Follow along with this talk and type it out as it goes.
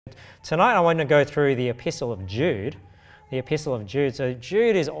Tonight I want to go through the Epistle of Jude. The Epistle of Jude. So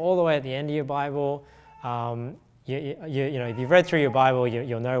Jude is all the way at the end of your Bible. You know, if you've read through your Bible,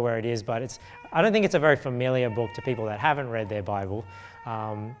 you'll know where it is, but I don't think it's a very familiar book to people that haven't read their Bible,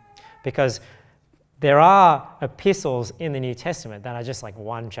 because there are epistles in the New Testament that are just like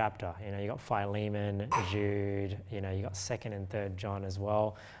one chapter. You know, you got Philemon, Jude, you know, you got 2nd and 3rd John as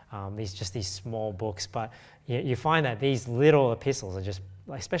well. These small books, but you find that these little epistles are just,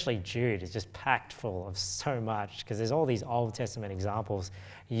 especially Jude, is just packed full of so much, because there's all these Old Testament examples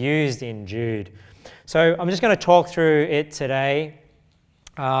used in Jude. So I'm just going to talk through it today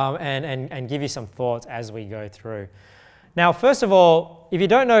and give you some thoughts as we go through. Now, first of all, if you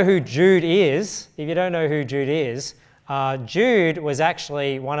don't know who Jude is, Jude was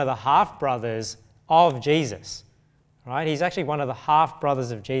actually one of the half-brothers of Jesus, right? He's actually one of the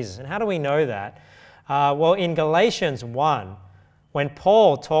half-brothers of Jesus. And how do we know that? Well, in Galatians 1, when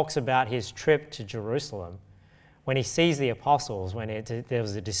Paul talks about his trip to Jerusalem, when he sees the apostles, when there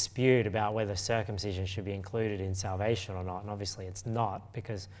was a dispute about whether circumcision should be included in salvation or not, and obviously it's not,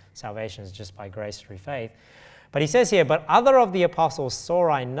 because salvation is just by grace through faith. But he says here, "But other of the apostles saw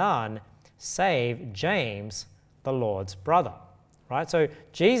I none, save James, the Lord's brother." Right? So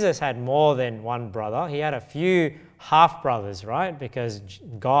Jesus had more than one brother. He had a few half-brothers, right? Because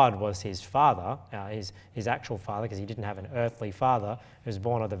God was his father, his actual father, because he didn't have an earthly father. He was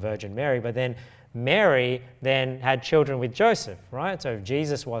born of the Virgin Mary. But then Mary then had children with Joseph, right? So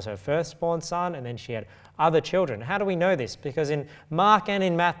Jesus was her firstborn son, and then she had other children. How do we know this? Because in Mark and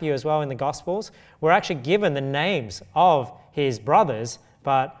in Matthew as well, in the Gospels, we're actually given the names of his brothers,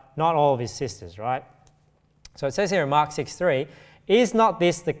 but not all of his sisters, right? So it says here in Mark 6:3, "Is not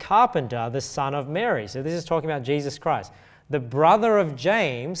this the carpenter, the son of Mary?" So this is talking about Jesus Christ. "The brother of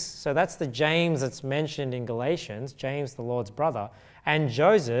James," so that's the James that's mentioned in Galatians, James the Lord's brother, "and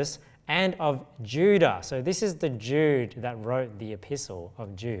Joseph, and of Judah." So this is the Jude that wrote the Epistle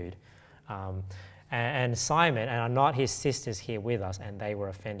of Jude. And Simon, and are not his sisters here with us? And they were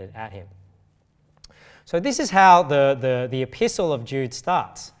offended at him. So this is how the Epistle of Jude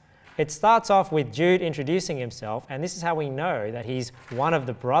starts. It starts off with Jude introducing himself, and this is how we know that he's one of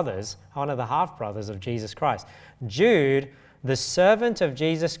the brothers, one of the half-brothers of Jesus Christ. Jude, the servant of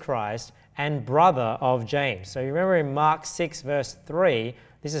Jesus Christ and brother of James. So you remember in Mark 6 verse 3,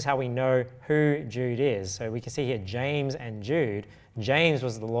 this is how we know who Jude is. So we can see here James and Jude. James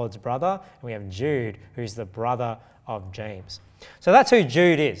was the Lord's brother, and we have Jude, who's the brother of James. So that's who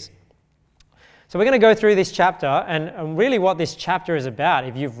Jude is. So we're going to go through this chapter, and really what this chapter is about,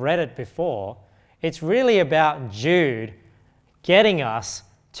 if you've read it before, it's really about Jude getting us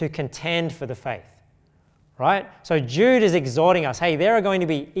to contend for the faith, right? So Jude is exhorting us, hey, there are going to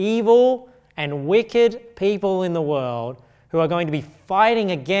be evil and wicked people in the world who are going to be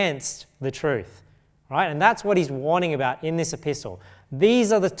fighting against the truth, right? And that's what he's warning about in this epistle.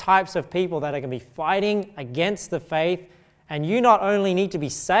 These are the types of people that are going to be fighting against the faith, and you not only need to be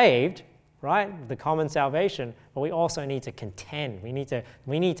saved, right, the common salvation, but we also need to contend. We need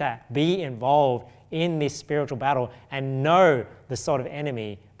to be involved in this spiritual battle and know the sort of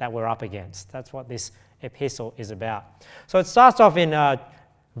enemy that we're up against. That's what this epistle is about. So it starts off in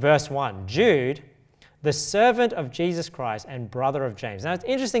verse 1. Jude, the servant of Jesus Christ and brother of James. Now it's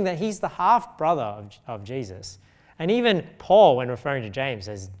interesting that he's the half-brother of Jesus. And even Paul, when referring to James,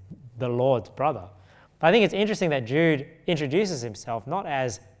 says the Lord's brother. But I think it's interesting that Jude introduces himself not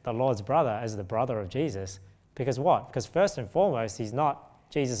as the Lord's brother, as the brother of Jesus. Because what? Because first and foremost, he's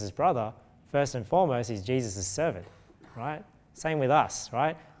not Jesus' brother. First and foremost, he's Jesus' servant, right? Same with us,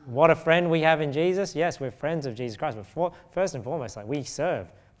 right? What a friend we have in Jesus. Yes, we're friends of Jesus Christ. But first and foremost, like, we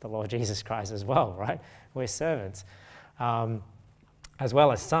serve the Lord Jesus Christ as well, right? We're servants, as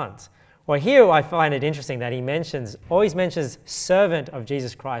well as sons. Well, here I find it interesting that he always mentions servant of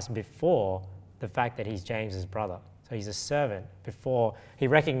Jesus Christ before the fact that he's James's brother. So he's a servant before he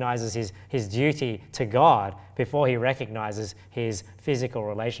recognizes his duty to God, before he recognizes his physical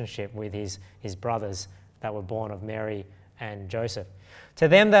relationship with his brothers that were born of Mary and Joseph. "To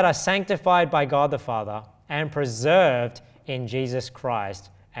them that are sanctified by God the Father and preserved in Jesus Christ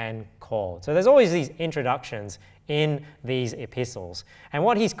and called." So there's always these introductions in these epistles. And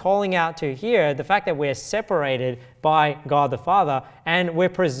what he's calling out to here, the fact that we're separated by God the Father and we're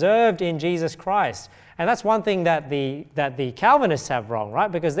preserved in Jesus Christ. And that's one thing that the Calvinists have wrong,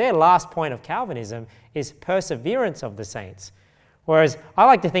 right? Because their last point of Calvinism is perseverance of the saints. Whereas I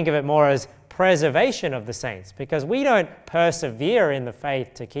like to think of it more as preservation of the saints, because we don't persevere in the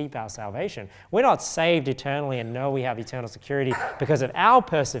faith to keep our salvation. We're not saved eternally and know we have eternal security because of our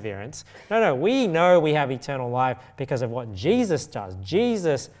perseverance. No, we know we have eternal life because of what Jesus does.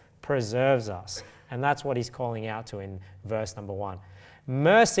 Jesus preserves us, and that's what he's calling out to in verse number 1.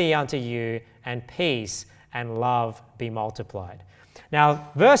 Mercy unto you, and peace and love be multiplied. Now,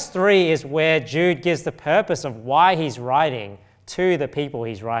 verse 3 is where Jude gives the purpose of why he's writing to the people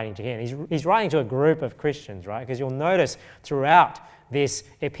he's writing to. And he's writing to a group of Christians, right? Because you'll notice throughout this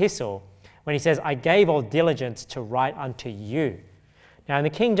epistle, when he says, I gave all diligence to write unto you. Now, in the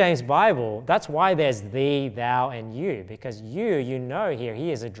King James Bible, that's why there's thee, thou, and you, because you know here,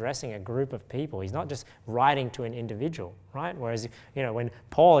 he is addressing a group of people. He's not just writing to an individual, right? Whereas, when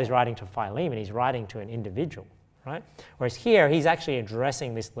Paul is writing to Philemon, he's writing to an individual, right? Whereas here, he's actually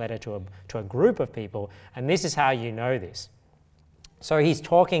addressing this letter to a group of people, and this is how you know this. So he's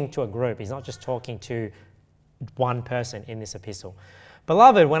talking to a group. He's not just talking to one person in this epistle.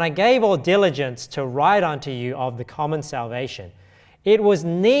 Beloved, when I gave all diligence to write unto you of the common salvation, it was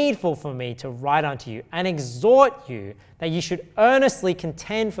needful for me to write unto you and exhort you that you should earnestly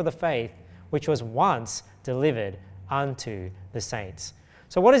contend for the faith which was once delivered unto the saints.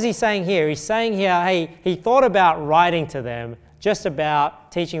 So what is he saying here? He's saying here, hey, he thought about writing to them just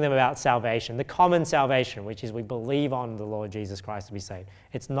about teaching them about salvation, the common salvation, which is we believe on the Lord Jesus Christ to be saved.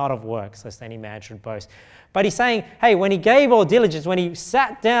 It's not of works, lest any man should boast. But he's saying, hey, when he gave all diligence, when he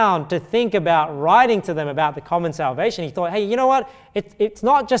sat down to think about writing to them about the common salvation, he thought, hey, you know what? It's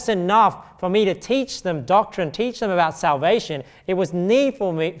not just enough for me to teach them doctrine, teach them about salvation. It was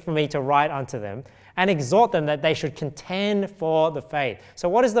needful for me to write unto them and exhort them that they should contend for the faith. So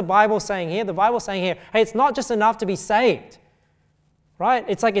what is the Bible saying here? The Bible is saying here, hey, it's not just enough to be saved. Right?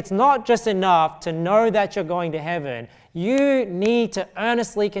 It's like it's not just enough to know that you're going to heaven. You need to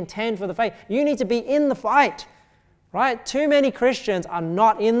earnestly contend for the faith. You need to be in the fight. Right? Too many Christians are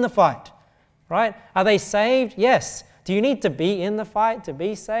not in the fight. Right? Are they saved? Yes. Do you need to be in the fight to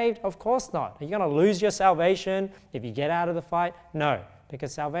be saved? Of course not. Are you going to lose your salvation if you get out of the fight? No,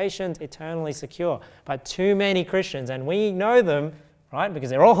 because salvation's eternally secure. But too many Christians, and we know them, right? Because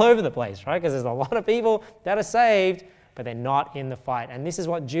they're all over the place, right? Because there's a lot of people that are saved, but they're not in the fight. And this is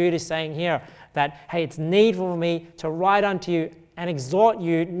what Jude is saying here, that, hey, it's needful for me to write unto you and exhort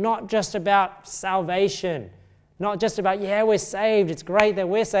you not just about salvation, not just about, yeah, we're saved, it's great that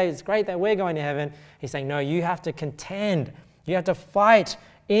we're saved, it's great that we're going to heaven. He's saying, no, you have to contend. You have to fight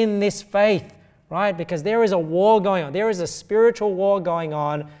in this faith, right? Because there is a war going on. There is a spiritual war going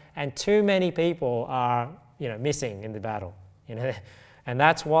on, and too many people are, missing in the battle. And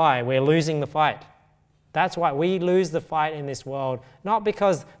that's why we're losing the fight. That's why we lose the fight in this world, not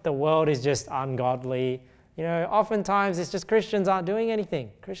because the world is just ungodly. Oftentimes it's just Christians aren't doing anything.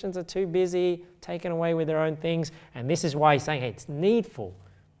 Christians are too busy, taken away with their own things. And this is why he's saying, hey, it's needful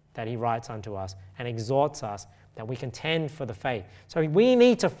that he writes unto us and exhorts us that we contend for the faith. So we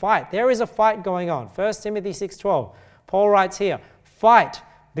need to fight. There is a fight going on. 1 Timothy 6:12, Paul writes here, fight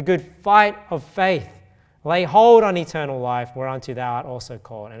the good fight of faith. Lay hold on eternal life, whereunto thou art also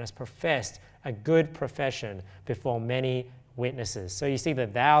called, and hast professed a good profession before many witnesses. So you see the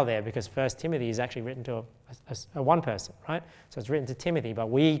thou there, because 1 Timothy is actually written to a one person, right? So it's written to Timothy,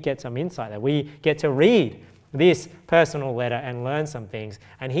 but we get some insight there. We get to read this personal letter and learn some things.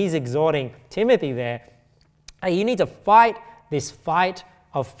 And he's exhorting Timothy there, hey, you need to fight this fight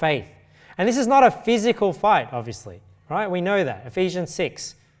of faith. And this is not a physical fight, obviously, right? We know that. Ephesians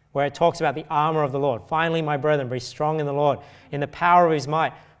 6, where it talks about the armor of the Lord. Finally, my brethren, be strong in the Lord, in the power of his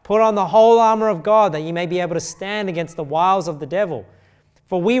might. Put on the whole armor of God, that ye may be able to stand against the wiles of the devil.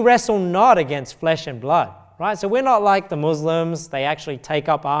 For we wrestle not against flesh and blood, right? So we're not like the Muslims. They actually take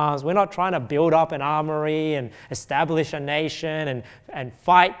up arms. We're not trying to build up an armory and establish a nation and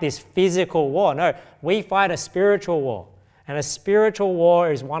fight this physical war. No, we fight a spiritual war. And a spiritual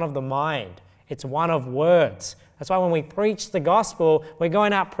war is one of the mind. It's one of words. That's why when we preach the gospel, we're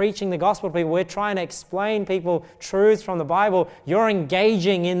going out preaching the gospel to people. We're trying to explain people truths from the Bible. You're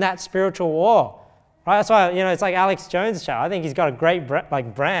engaging in that spiritual war, right? That's why, it's like Alex Jones' show. I think he's got a great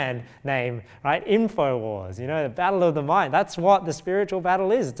brand name, right? InfoWars, the battle of the mind. That's what the spiritual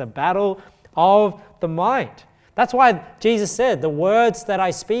battle is. It's a battle of the mind. That's why Jesus said, the words that I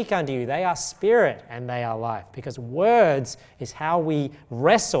speak unto you, they are spirit and they are life. Because words is how we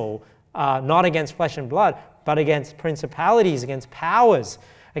wrestle, not against flesh and blood, but against principalities, against powers,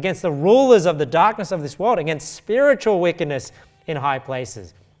 against the rulers of the darkness of this world, against spiritual wickedness in high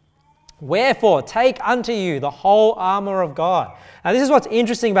places. Wherefore, take unto you the whole armor of God. Now, this is what's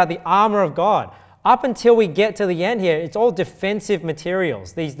interesting about the armor of God. up until we get to the end here, it's all defensive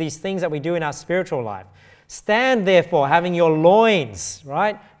materials, these things that we do in our spiritual life. Stand therefore, having your loins,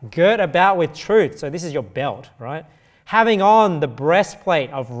 right, girt about with truth. So this is your belt, right? Having on the breastplate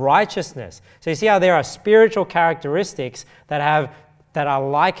of righteousness. So you see how there are spiritual characteristics that are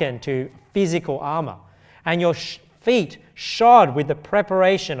likened to physical armor. And your feet shod with the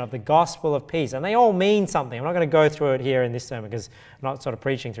preparation of the gospel of peace. And they all mean something. I'm not going to go through it here in this sermon because I'm not sort of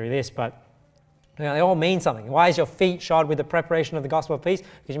preaching through this, but they all mean something. Why is your feet shod with the preparation of the gospel of peace?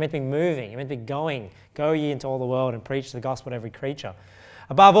 Because you're meant to be moving. You're meant to be going. Go ye into all the world and preach the gospel to every creature.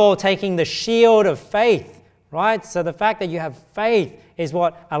 Above all, taking the shield of faith, right? So the fact that you have faith is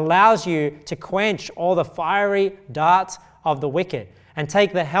what allows you to quench all the fiery darts of the wicked and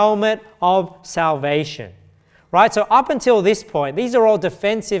take the helmet of salvation, right? So up until this point, these are all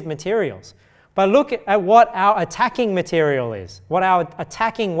defensive materials. But look at what our attacking material is, what our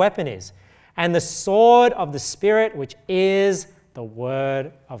attacking weapon is. And the sword of the Spirit, which is the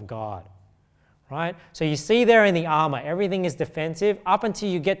Word of God, right? So you see there in the armor, everything is defensive up until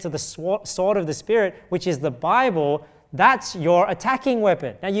you get to the sword of the Spirit, which is the Bible. That's your attacking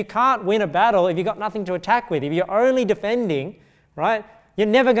weapon. Now, you can't win a battle if you've got nothing to attack with. If you're only defending, right, you're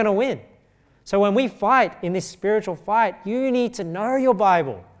never going to win. So when we fight in this spiritual fight, you need to know your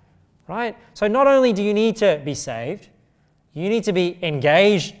Bible, right? So not only do you need to be saved, you need to be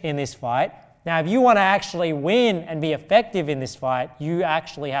engaged in this fight. Now, if you want to actually win and be effective in this fight, you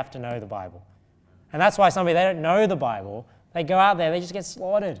actually have to know the Bible. And that's why some people, they don't know the Bible. They go out there, they just get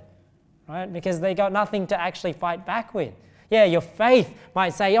slaughtered, right? Because they got nothing to actually fight back with. Yeah, your faith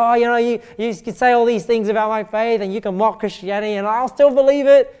might say, oh, you know, you can say all these things about my faith and you can mock Christianity and I'll still believe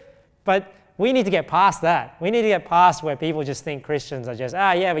it. But we need to get past that. We need to get past where people just think Christians are just,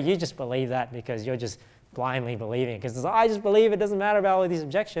 yeah, but you just believe that because you're just blindly believing it. Because I just believe it doesn't matter about all these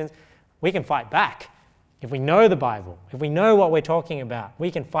objections. We can fight back. If we know the Bible, if we know what we're talking about, we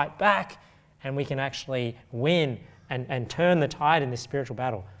can fight back and we can actually win and turn the tide in this spiritual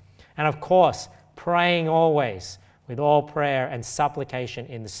battle. And of course, praying always with all prayer and supplication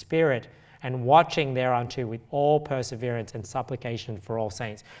in the Spirit and watching thereunto with all perseverance and supplication for all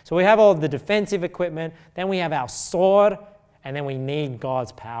saints. So we have all the defensive equipment, then we have our sword, and then we need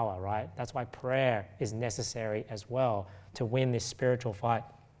God's power, right? That's why prayer is necessary as well to win this spiritual fight.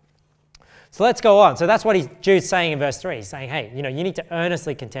 So let's go on. So that's what Jude's saying in verse 3. He's saying, hey, you need to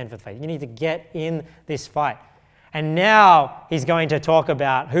earnestly contend for the faith. You need to get in this fight. And now he's going to talk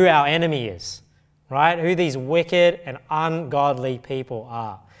about who our enemy is, right? Who these wicked and ungodly people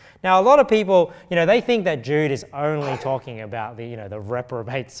are. Now, a lot of people, they think that Jude is only talking about the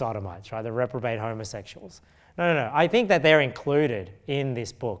reprobate sodomites, right? The reprobate homosexuals. No. I think that they're included in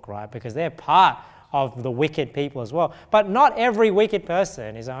this book, right? Because they're part of the wicked people as well. But not every wicked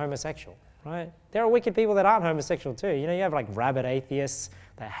person is a homosexual, right? There are wicked people that aren't homosexual too. You have like rabid atheists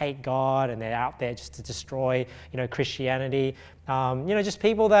that hate God and they're out there just to destroy, Christianity. Just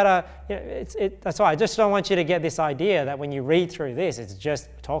people that are, that's why I just don't want you to get this idea that when you read through this, it's just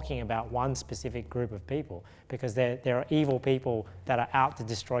talking about one specific group of people, because there are evil people that are out to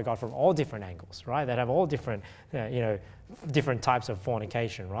destroy God from all different angles, right? That have all different, different types of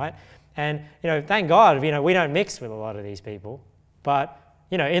fornication, right? And, thank God, we don't mix with a lot of these people, but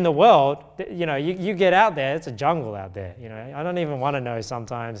in the world, you get out there, it's a jungle out there. I don't even want to know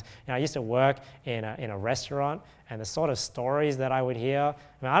sometimes. I used to work in a restaurant, and the sort of stories that I would hear.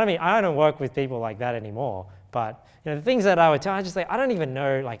 I don't work with people like that anymore. But the things that I would tell, I just I don't even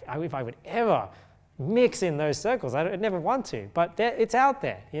know if I would ever mix in those circles. I'd never want to. But it's out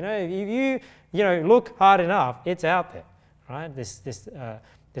there. If you look hard enough, it's out there, right? This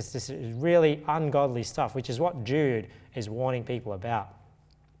is really ungodly stuff, which is what Jude is warning people about.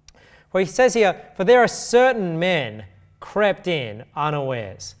 Well, he says here, for there are certain men crept in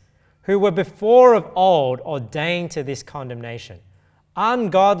unawares, who were before of old ordained to this condemnation,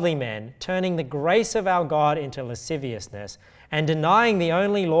 ungodly men, turning the grace of our God into lasciviousness, and denying the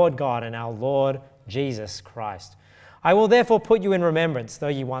only Lord God and our Lord Jesus Christ. I will therefore put you in remembrance, though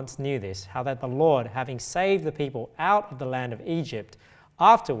you once knew this, how that the Lord, having saved the people out of the land of Egypt,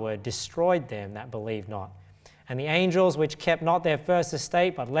 afterward destroyed them that believed not. And the angels which kept not their first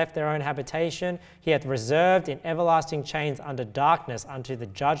estate, but left their own habitation, he hath reserved in everlasting chains under darkness unto the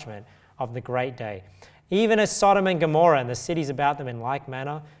judgment of the great day. Even as Sodom and Gomorrah and the cities about them in like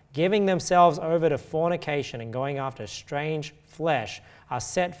manner, giving themselves over to fornication and going after strange flesh, are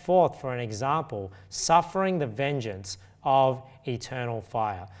set forth for an example, suffering the vengeance of eternal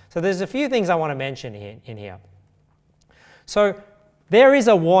fire. So there's a few things I want to mention in here. So there is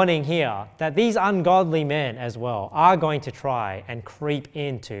a warning here that these ungodly men as well are going to try and creep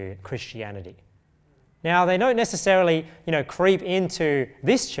into Christianity, Now, they don't necessarily, creep into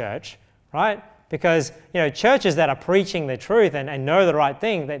this church, right? Because, churches that are preaching the truth and know the right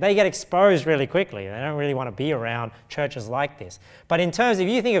thing, they get exposed really quickly. They don't really want to be around churches like this. But in terms, if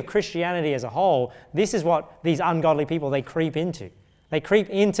you think of Christianity as a whole, this is what these ungodly people, they creep into. They creep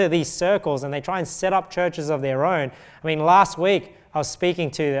into these circles and they try and set up churches of their own. I mean, last week, I was speaking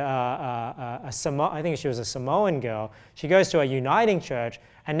to I think she was a Samoan girl. She goes to a uniting church,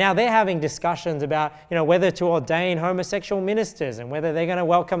 and now they're having discussions about, whether to ordain homosexual ministers and whether they're going to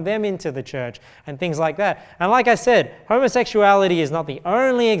welcome them into the church and things like that. And like I said, homosexuality is not the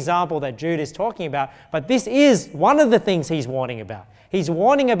only example that Jude is talking about, but this is one of the things he's warning about. He's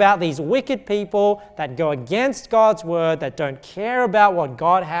warning about these wicked people that go against God's word, that don't care about what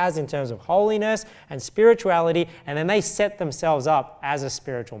God has in terms of holiness and spirituality, and then they set themselves up as a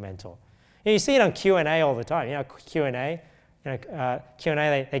spiritual mentor. You see it on Q&A all the time. Q&A.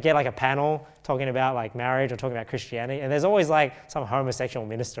 Q&A, they get like a panel talking about like marriage or talking about Christianity, and there's always like some homosexual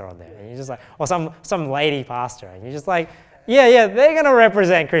minister on there, and you're just like, or some lady pastor, and you're just like, yeah, they're going to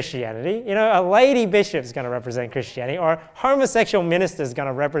represent Christianity. A lady bishop's going to represent Christianity, or a homosexual minister's going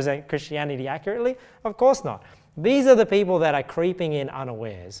to represent Christianity accurately? Of course not. These are the people that are creeping in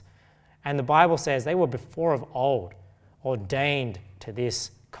unawares, and the Bible says they were before of old ordained to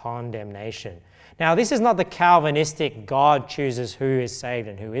this condemnation. Now, this is not the Calvinistic God chooses who is saved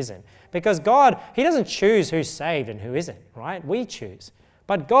and who isn't. Because God, He doesn't choose who's saved and who isn't, right? We choose.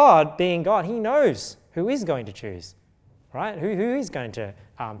 But God, being God, He knows who is going to choose, right? Who is going to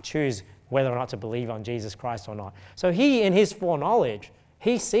choose whether or not to believe on Jesus Christ or not. So He, in His foreknowledge,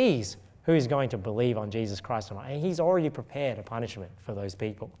 He sees who is going to believe on Jesus Christ or not. And He's already prepared a punishment for those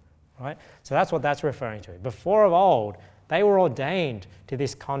people, right? So that's what that's referring to. Before of old, they were ordained to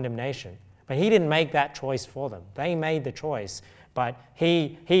this condemnation. But He didn't make that choice for them. They made the choice, but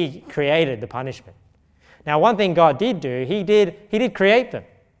He created the punishment. Now, one thing God did do, He did create them.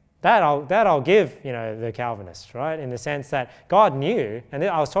 That I'll give, the Calvinists, right? In the sense that God knew, and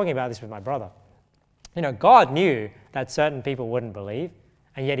I was talking about this with my brother. God knew that certain people wouldn't believe,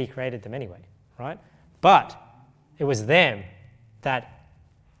 and yet He created them anyway, right? But it was them that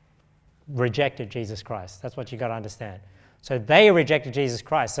rejected Jesus Christ. That's what you got to understand. So they rejected Jesus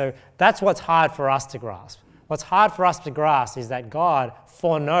Christ. So that's what's hard for us to grasp. What's hard for us to grasp is that God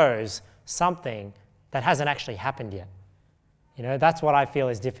foreknows something that hasn't actually happened yet. That's what I feel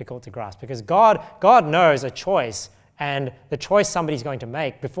is difficult to grasp, because God knows a choice and the choice somebody's going to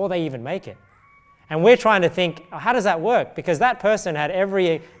make before they even make it. And we're trying to think, how does that work? Because that person had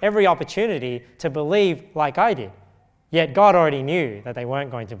every opportunity to believe like I did. Yet God already knew that they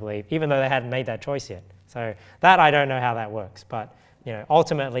weren't going to believe, even though they hadn't made that choice yet. So that I don't know how that works, but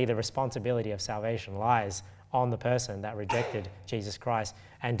ultimately the responsibility of salvation lies on the person that rejected Jesus Christ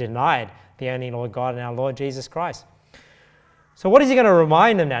and denied the only Lord God and our Lord Jesus Christ. So what is He going to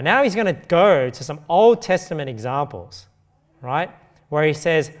remind them now? Now He's going to go to some Old Testament examples, right? Where He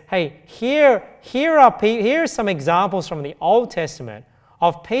says, hey, here are some examples from the Old Testament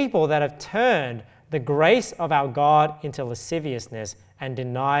of people that have turned the grace of our God into lasciviousness and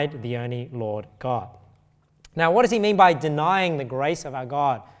denied the only Lord God. Now, what does He mean by denying the grace of our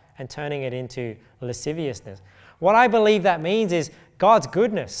God and turning it into lasciviousness? What I believe that means is God's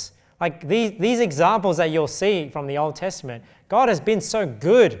goodness. Like these examples that you'll see from the Old Testament, God has been so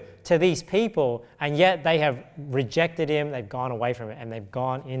good to these people, and yet they have rejected Him, they've gone away from it, and they've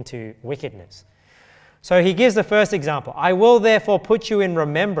gone into wickedness. So He gives the first example. I will therefore put you in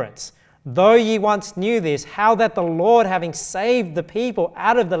remembrance, though ye once knew this, how that the Lord, having saved the people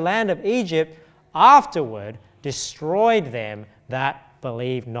out of the land of Egypt, afterward destroyed them that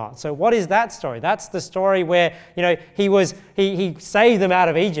believed not. So what is that story? That's the story where, he saved them out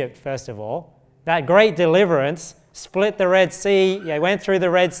of Egypt, first of all. That great deliverance, split the Red Sea, went through the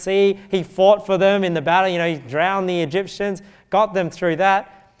Red Sea. He fought for them in the battle, he drowned the Egyptians, got them through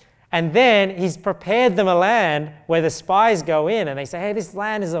that. And then He's prepared them a land where the spies go in and they say, hey, this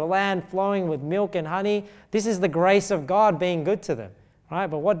land is a land flowing with milk and honey. This is the grace of God being good to them. Right?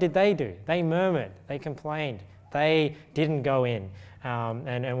 But what did they do? They murmured. They complained. They didn't go in.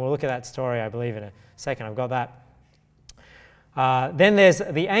 And we'll look at that story, I believe, in a second. I've got that. Then there's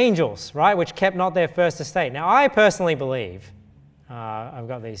the angels, right, which kept not their first estate. Now, I personally believe, I've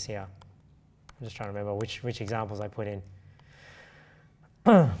got these here. I'm just trying to remember which examples I put in.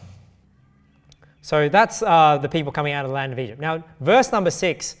 So that's the people coming out of the land of Egypt. Now, verse number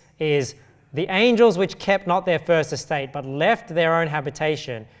 6 is, the angels which kept not their first estate, but left their own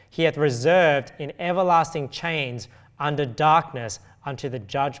habitation, He hath reserved in everlasting chains under darkness unto the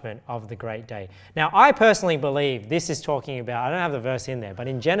judgment of the great day. Now, I personally believe this is talking about, I don't have the verse in there, but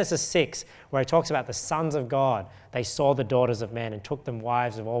in Genesis 6, where it talks about the sons of God, they saw the daughters of men and took them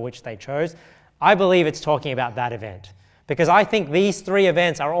wives of all which they chose, I believe it's talking about that event. Because I think these three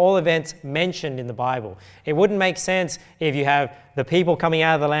events are all events mentioned in the Bible. It wouldn't make sense if you have the people coming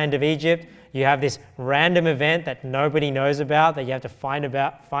out of the land of Egypt, you have this random event that nobody knows about, that you have to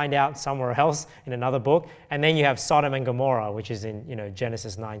find out somewhere else in another book, and then you have Sodom and Gomorrah, which is in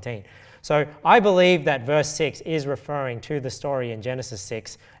Genesis 19. So I believe that verse 6 is referring to the story in Genesis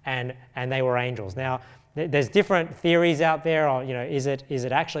 6, and they were angels. Now, there's different theories out there on, is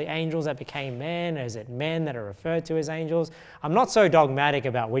it actually angels that became men? Or is it men that are referred to as angels? I'm not so dogmatic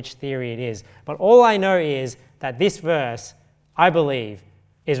about which theory it is, but all I know is that this verse, I believe,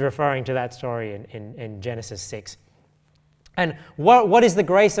 is referring to that story in Genesis 6. And what is the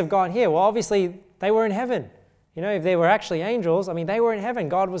grace of God here? Well, obviously, they were in heaven. If they were actually angels, they were in heaven.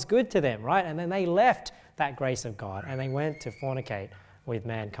 God was good to them, right? And then they left that grace of God and they went to fornicate with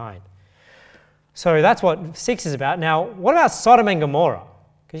mankind. So that's what 6 is about. Now, what about Sodom and Gomorrah?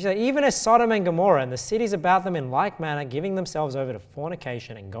 Because even as Sodom and Gomorrah and the cities about them in like manner, giving themselves over to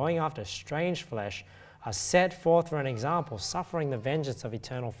fornication and going after strange flesh, are set forth for an example, suffering the vengeance of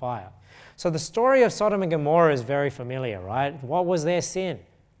eternal fire. So the story of Sodom and Gomorrah is very familiar, right? What was their sin?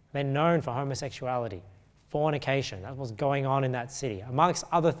 They're known for homosexuality, fornication. That was going on in that city, amongst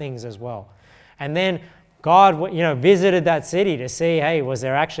other things as well. And then God, visited that city to see, hey, was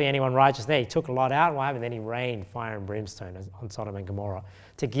there actually anyone righteous there? He took Lot out, what happened? Then he rained fire and brimstone on Sodom and Gomorrah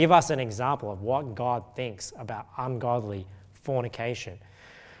to give us an example of what God thinks about ungodly fornication.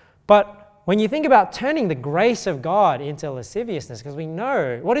 But when you think about turning the grace of God into lasciviousness, because we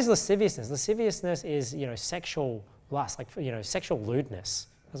know, what is lasciviousness? Lasciviousness is, sexual lust, sexual lewdness.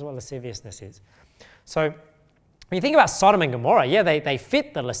 That's what lasciviousness is. So when you think about Sodom and Gomorrah, yeah, they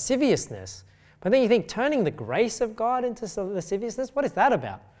fit the lasciviousness. But then you think turning the grace of God into lasciviousness, what is that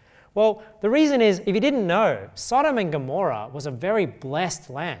about? Well, the reason is, if you didn't know, Sodom and Gomorrah was a very blessed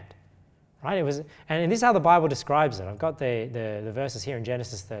land, right? It was, and this is how the Bible describes it. I've got the verses here in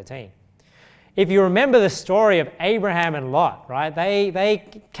Genesis 13. If you remember the story of Abraham and Lot, right?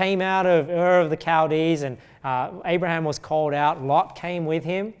 They came out of Ur of the Chaldees, and Abraham was called out. Lot came with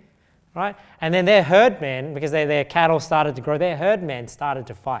him, right? And then their herdmen, because their cattle started to grow, their herdmen started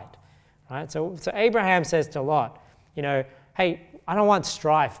to fight, right? So Abraham says to Lot, hey, I don't want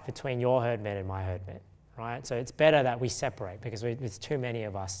strife between your herdmen and my herdmen, right? So it's better that we separate because it's too many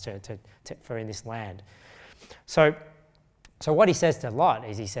of us for in this land. So what he says to Lot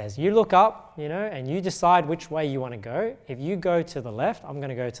is he says, you look up, and you decide which way you want to go. If you go to the left, I'm going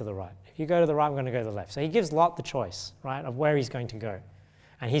to go to the right. If you go to the right, I'm going to go to the left. So he gives Lot the choice, right, of where he's going to go.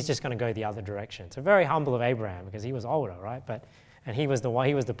 And he's just going to go the other direction. So very humble of Abraham because he was older, right? And he was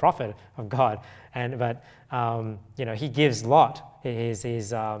the prophet of God. He gives Lot, his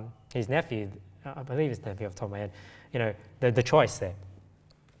nephew, I believe his nephew off the top of my head, the choice there.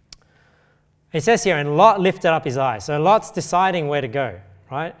 It says here, and Lot lifted up his eyes. So Lot's deciding where to go,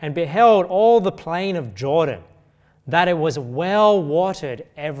 right? And beheld all the plain of Jordan, that it was well watered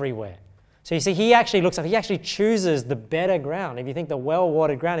everywhere. So you see, he actually chooses the better ground. If you think the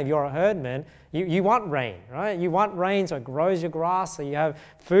well-watered ground, if you're a herdman, you want rain, right? You want rain so it grows your grass, so you have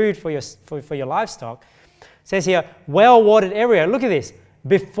food for your livestock. It says here, well-watered area. Look at this.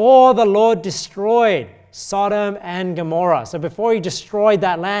 Before the Lord destroyed Sodom and Gomorrah. So before he destroyed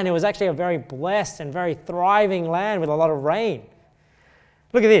that land, it was actually a very blessed and very thriving land with a lot of rain.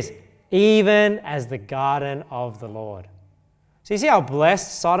 Look at this. Even as the garden of the Lord. So you see how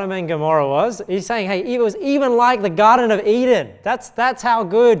blessed Sodom and Gomorrah was? He's saying, hey, it was even like the Garden of Eden. That's how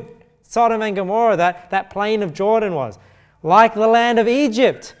good Sodom and Gomorrah, that plain of Jordan was. Like the land of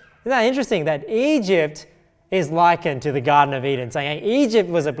Egypt. Isn't that interesting that Egypt is likened to the Garden of Eden, saying, hey, Egypt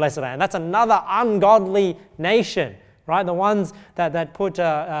was a blessed land. That's another ungodly nation, right? The ones that put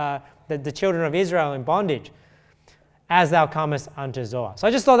the children of Israel in bondage. As thou comest unto Zoar. So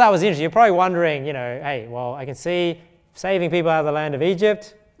I just thought that was interesting. You're probably wondering, hey, well, I can see saving people out of the land of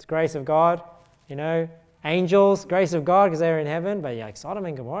Egypt, it's grace of God, angels, grace of God because they're in heaven. But like Sodom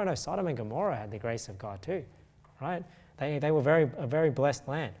and Gomorrah, no, Sodom and Gomorrah had the grace of God too, right? They were a very blessed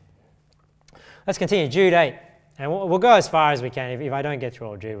land. Let's continue, Jude 8. And we'll go as far as we can. If I don't get through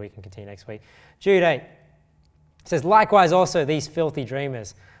all Jude, we can continue next week. Jude 8. It says, likewise also these filthy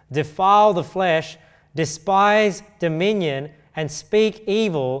dreamers defile the flesh, despise dominion, and speak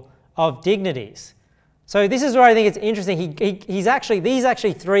evil of dignities. So this is where I think it's interesting.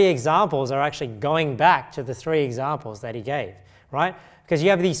 These three examples are actually going back to the three examples that he gave, right? Because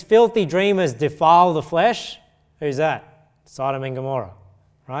you have these filthy dreamers defile the flesh. Who's that? Sodom and Gomorrah,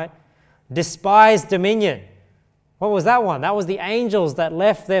 right? Despised dominion. What was that one? That was the angels that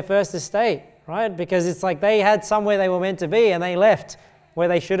left their first estate, right? Because it's like they had somewhere they were meant to be and they left where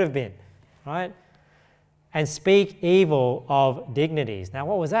they should have been, right? And speak evil of dignities. Now,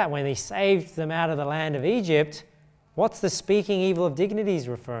 what was that? When he saved them out of the land of Egypt, what's the speaking evil of dignities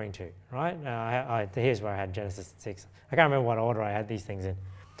referring to, right? Here's where I had Genesis 6. I can't remember what order I had these things in.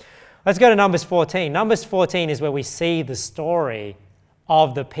 Let's go to Numbers 14. Numbers 14 is where we see the story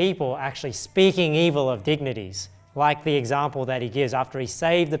of the people actually speaking evil of dignities, like the example that he gives. After he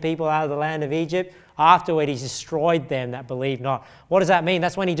saved the people out of the land of Egypt, afterward he destroyed them that believed not. What does that mean?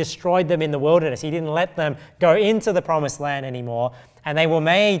 That's when he destroyed them in the wilderness. He didn't let them go into the promised land anymore, and they were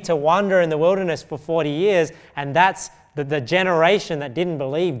made to wander in the wilderness for 40 years, and that's the generation that didn't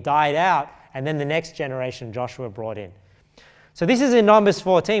believe died out, and then the next generation Joshua brought in. So this is in Numbers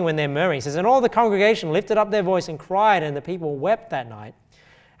 14 when they're murmuring. It says, and all the congregation lifted up their voice and cried, and the people wept that night.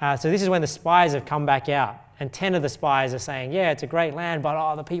 So this is when the spies have come back out. And 10 of the spies are saying, yeah, it's a great land,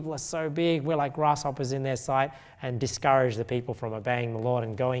 but the people are so big, we're like grasshoppers in their sight, and discourage the people from obeying the Lord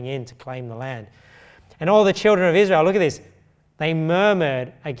and going in to claim the land. And all the children of Israel, look at this, they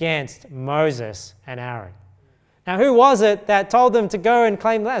murmured against Moses and Aaron. Now, who was it that told them to go and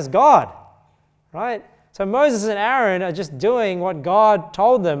claim the land? It's God, right? So Moses and Aaron are just doing what God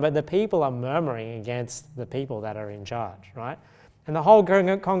told them, but the people are murmuring against the people that are in charge, right? And the whole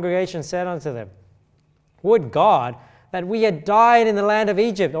congregation said unto them, would God that we had died in the land of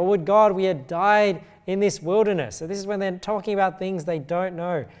Egypt, or would God we had died in this wilderness? So this is when they're talking about things they don't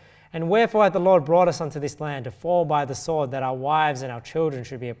know. And wherefore hath the Lord brought us unto this land to fall by the sword, that our wives and our children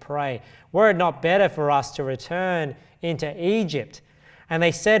should be a prey? Were it not better for us to return into Egypt? And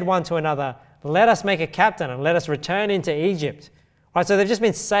they said one to another, let us make a captain and let us return into Egypt. Right, so they've just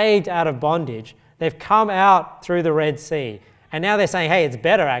been saved out of bondage. They've come out through the Red Sea. And now they're saying, hey, it's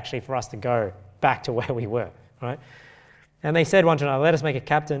better actually for us to go back to where we were, right? And they said one to another, let us make a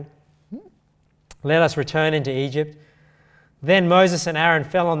captain. Let us return into Egypt. Then Moses and Aaron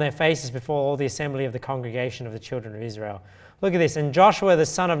fell on their faces before all the assembly of the congregation of the children of Israel. Look at this. And Joshua the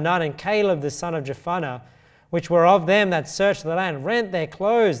son of Nun and Caleb the son of Jephunneh, which were of them that searched the land, rent their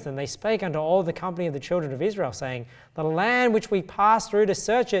clothes, and they spake unto all the company of the children of Israel, saying, the land which we passed through to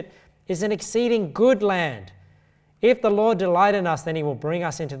search it is an exceeding good land. If the Lord delight in us, then he will bring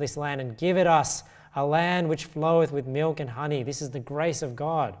us into this land and give it us, a land which floweth with milk and honey. This is the grace of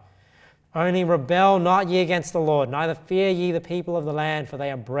God. Only rebel not ye against the Lord, neither fear ye the people of the land, for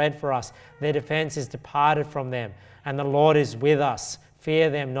they are bread for us. Their defense is departed from them, and the Lord is with us. Fear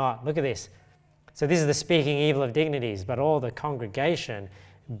them not. Look at this. So this is the speaking evil of dignities, but all the congregation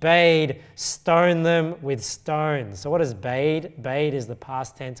bade stone them with stones. So what is bade? Bade is the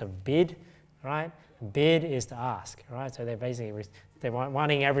past tense of bid, right? Bid is to ask, right? So they're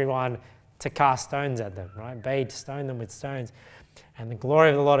wanting everyone to cast stones at them, right? Bade stone them with stones. And the glory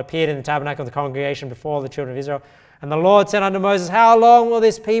of the Lord appeared in the tabernacle of the congregation before the children of Israel. And the Lord said unto Moses, how long will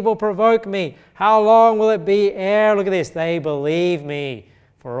this people provoke me? How long will it be ere, look at this, they believe me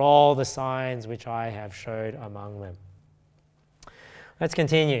for all the signs which I have showed among them? Let's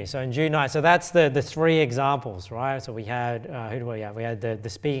continue. So in Jude 9, so that's the three examples, right? So we had, who do we have? We had the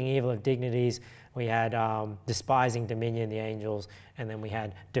speaking evil of dignities. We had despising dominion, the angels, and then we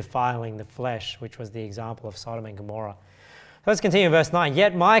had defiling the flesh, which was the example of Sodom and Gomorrah. So let's continue verse 9.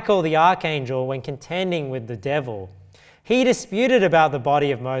 Yet Michael the archangel, when contending with the devil, he disputed about the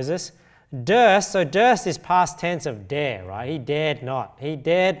body of Moses. Durst, so durst is past tense of dare, right? He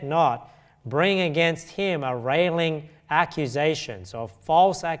dared not bring against him a railing accusation, so a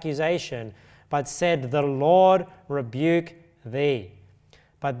false accusation, but said, the Lord rebuke thee.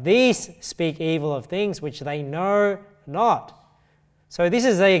 But these speak evil of things which they know not. So this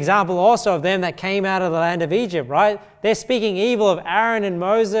is the example also of them that came out of the land of Egypt, right? They're speaking evil of Aaron and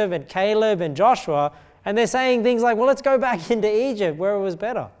Moses and Caleb and Joshua, and they're saying things like, well, let's go back into Egypt where it was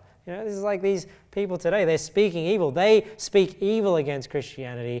better. You know, this is like these people today. They're speaking evil. They speak evil against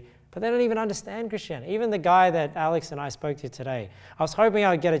Christianity, but they don't even understand Christianity. Even the guy that Alex and I spoke to today, I was hoping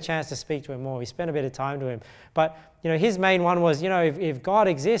I would get a chance to speak to him more. We spent a bit of time to him. But, you know, his main one was, you know, if God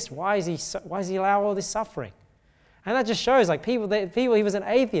exists, why does he allow all this suffering? And that just shows, like, he was an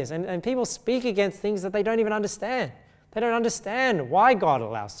atheist, and people speak against things that they don't even understand. They don't understand why God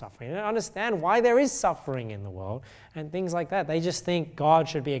allows suffering. They don't understand why there is suffering in the world and things like that. They just think God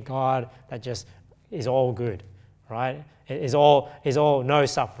should be a God that just is all good, right? Is all no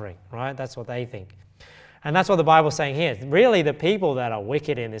suffering, right? That's what they think. And that's what the Bible's saying here. Really, the people that are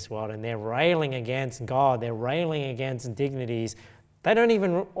wicked in this world and they're railing against God, they're railing against dignities, they don't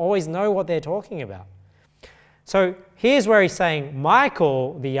even always know what they're talking about. So here's where he's saying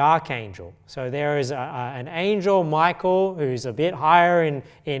Michael, the archangel. So there is an angel, Michael, who's a bit higher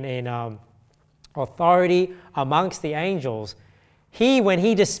in authority amongst the angels. When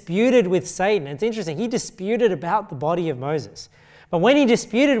he disputed with Satan, it's interesting, he disputed about the body of Moses. But when he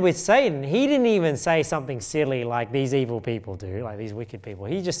disputed with Satan, he didn't even say something silly like these evil people do, like these wicked people.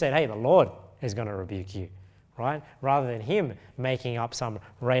 He just said, hey, the Lord is going to rebuke you, right? Rather than him making up some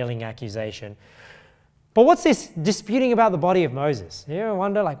railing accusation. But what's this disputing about the body of Moses? You ever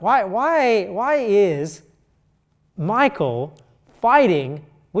wonder, like, why is Michael fighting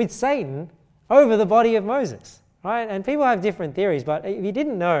with Satan over the body of Moses, right? And people have different theories, but if you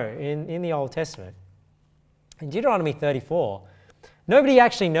didn't know, in the Old Testament, in Deuteronomy 34, nobody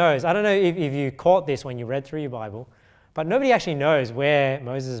actually knows. I don't know if you caught this when you read through your Bible, but nobody actually knows where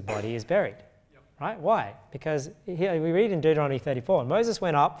Moses' body is buried, right? Why? Because here we read in Deuteronomy 34, Moses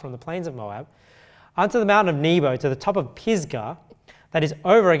went up from the plains of Moab unto the mountain of Nebo, to the top of Pisgah, that is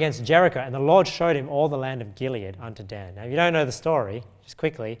over against Jericho, and the Lord showed him all the land of Gilead unto Dan. Now, if you don't know the story, just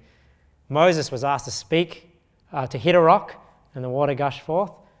quickly, Moses was asked to speak, to hit a rock, and the water gushed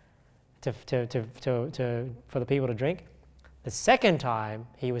forth for the people to drink. The second time,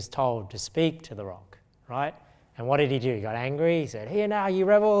 he was told to speak to the rock, right? And what did he do? He got angry. He said, here now, you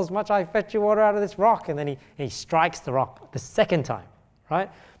rebels, much I fetch you water out of this rock. And then he strikes the rock the second time, right?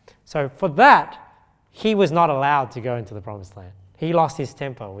 So for that, he was not allowed to go into the promised land. He lost his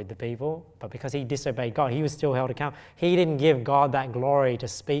temper with the people, but because he disobeyed God, he was still held accountable. He didn't give God that glory to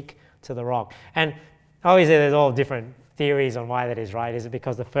speak to the rock. And obviously there's all different theories on why that is, right? Is it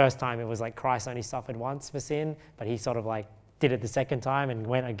because the first time it was like Christ only suffered once for sin, but he sort of like did it the second time and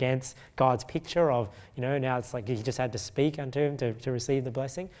went against God's picture of, now it's like he just had to speak unto him to receive the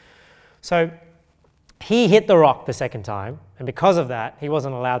blessing. So he hit the rock the second time, and because of that, he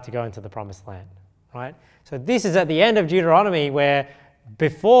wasn't allowed to go into the promised land, right? So this is at the end of Deuteronomy, where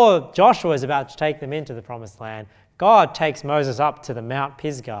before Joshua is about to take them into the promised land, God takes Moses up to the Mount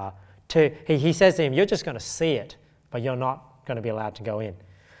Pisgah. He says to him, you're just going to see it, but you're not going to be allowed to go in.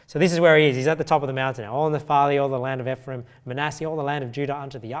 So this is where he is. He's at the top of the mountain. All Naphtali, all the land of Ephraim, Manasseh, all the land of Judah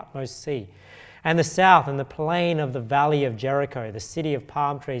unto the utmost sea, and the south, and the plain of the valley of Jericho, the city of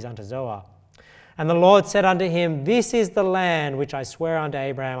palm trees unto Zoar. And the Lord said unto him, this is the land which I swear unto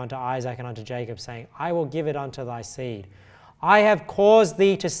Abraham, unto Isaac, and unto Jacob, saying, I will give it unto thy seed. I have caused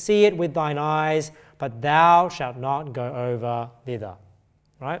thee to see it with thine eyes, but thou shalt not go over thither.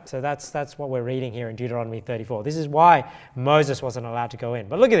 Right? So that's what we're reading here in Deuteronomy 34. This is why Moses wasn't allowed to go in.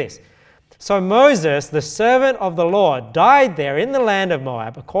 But look at this. So Moses, the servant of the Lord, died there in the land of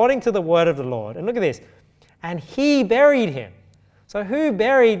Moab, according to the word of the Lord. And look at this. And he buried him. So who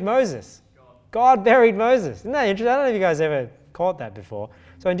buried Moses? God buried Moses. Isn't that interesting? I don't know if you guys ever caught that before.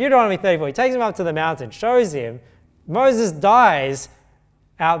 So in Deuteronomy 34, he takes him up to the mountain, shows him. Moses dies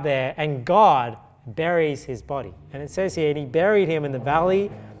out there, and God buries his body. And it says here, and he buried him in the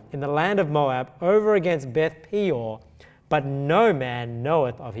valley in the land of Moab, over against Beth Peor, but no man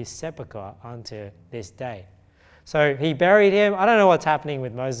knoweth of his sepulchre unto this day. So he buried him. I don't know what's happening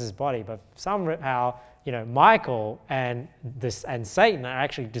with Moses' body, but somehow, Michael and Satan are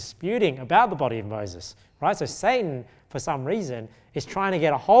actually disputing about the body of Moses, right? So Satan, for some reason, is trying to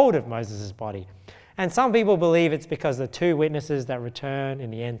get a hold of Moses' body. And some people believe it's because the two witnesses that return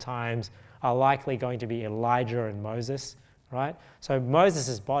in the end times are likely going to be Elijah and Moses, right? So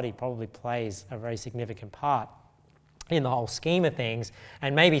Moses' body probably plays a very significant part in the whole scheme of things,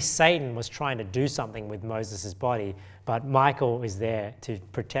 and maybe Satan was trying to do something with Moses' body, but Michael is there to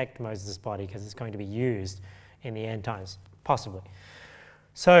protect Moses' body because it's going to be used in the end times, possibly.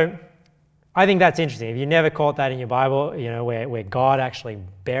 So I think that's interesting. If you never caught that in your Bible, where God actually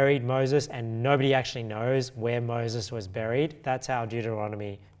buried Moses and nobody actually knows where Moses was buried, that's how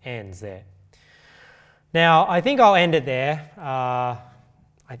Deuteronomy ends there. Now, I think I'll end it there. I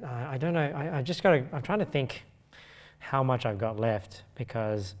don't know. I'm trying to think how much I've got left,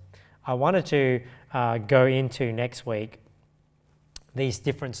 because I wanted to go into next week these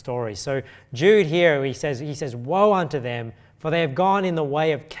different stories. So Jude here, he says, woe unto them, for they have gone in the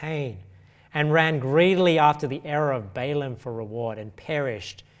way of Cain, and ran greedily after the error of Balaam for reward, and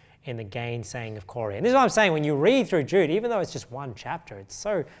perished in the gainsaying of Korah. And this is what I'm saying, when you read through Jude, even though it's just one chapter, it's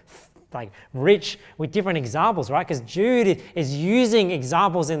so rich with different examples, right? Because Jude is using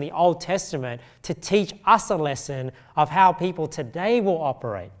examples in the Old Testament to teach us a lesson of how people today will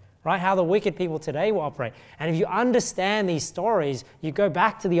operate, right? How the wicked people today will operate. And if you understand these stories, you go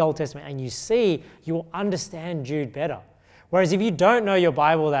back to the Old Testament and you will understand Jude better. Whereas if you don't know your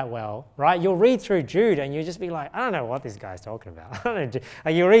Bible that well, right, you'll read through Jude and you'll just be like, I don't know what this guy's talking about. I don't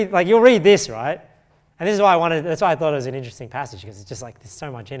know. You'll read this, right? And this is why that's why I thought it was an interesting passage, because it's just like there's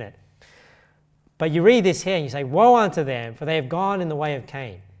so much in it. But you read this here and you say, woe unto them, for they have gone in the way of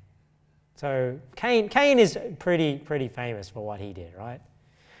Cain. So Cain is pretty famous for what he did, right?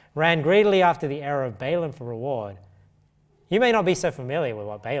 Ran greedily after the error of Balaam for reward. You may not be so familiar with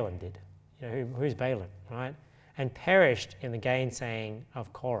what Balaam did. You know, who's Balaam, right? And perished in the gainsaying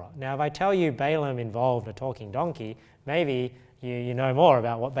of Korah. Now, if I tell you Balaam involved a talking donkey, maybe you know more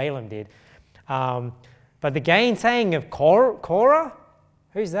about what Balaam did. But the gainsaying of Korah,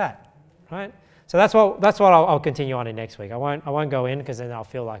 who's that, right? So that's what I'll continue on in next week. I won't go in, because then I'll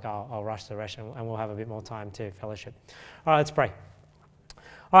feel like I'll rush the rest, and we'll have a bit more time to fellowship. All right, let's pray.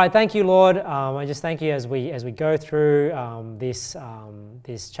 All right, thank you, Lord. I just thank you as we go through this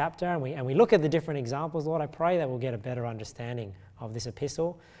chapter and we look at the different examples. Lord, I pray that we'll get a better understanding of this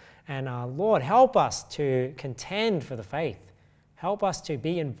epistle. And Lord, help us to contend for the faith. Help us to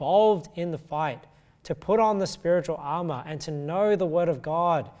be involved in the fight, to put on the spiritual armor and to know the Word of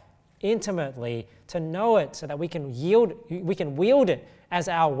God intimately, to know it so that we can wield it as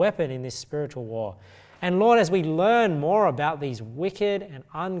our weapon in this spiritual war. And Lord, as we learn more about these wicked and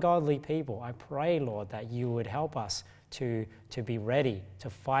ungodly people, I pray, Lord, that you would help us to be ready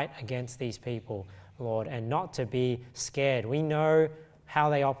to fight against these people, Lord, and not to be scared. We know how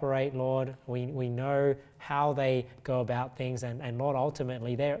they operate, Lord. We know how they go about things, and Lord,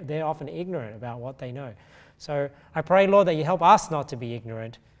 ultimately, they're often ignorant about what they know. So I pray, Lord, that you help us not to be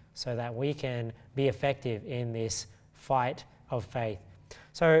ignorant so that we can be effective in this fight of faith.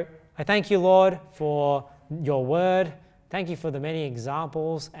 So I thank you, Lord, for your word. Thank you for the many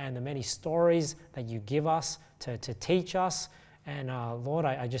examples and the many stories that you give us to teach us. And Lord,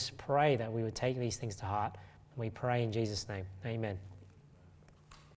 I just pray that we would take these things to heart. We pray in Jesus' name. Amen.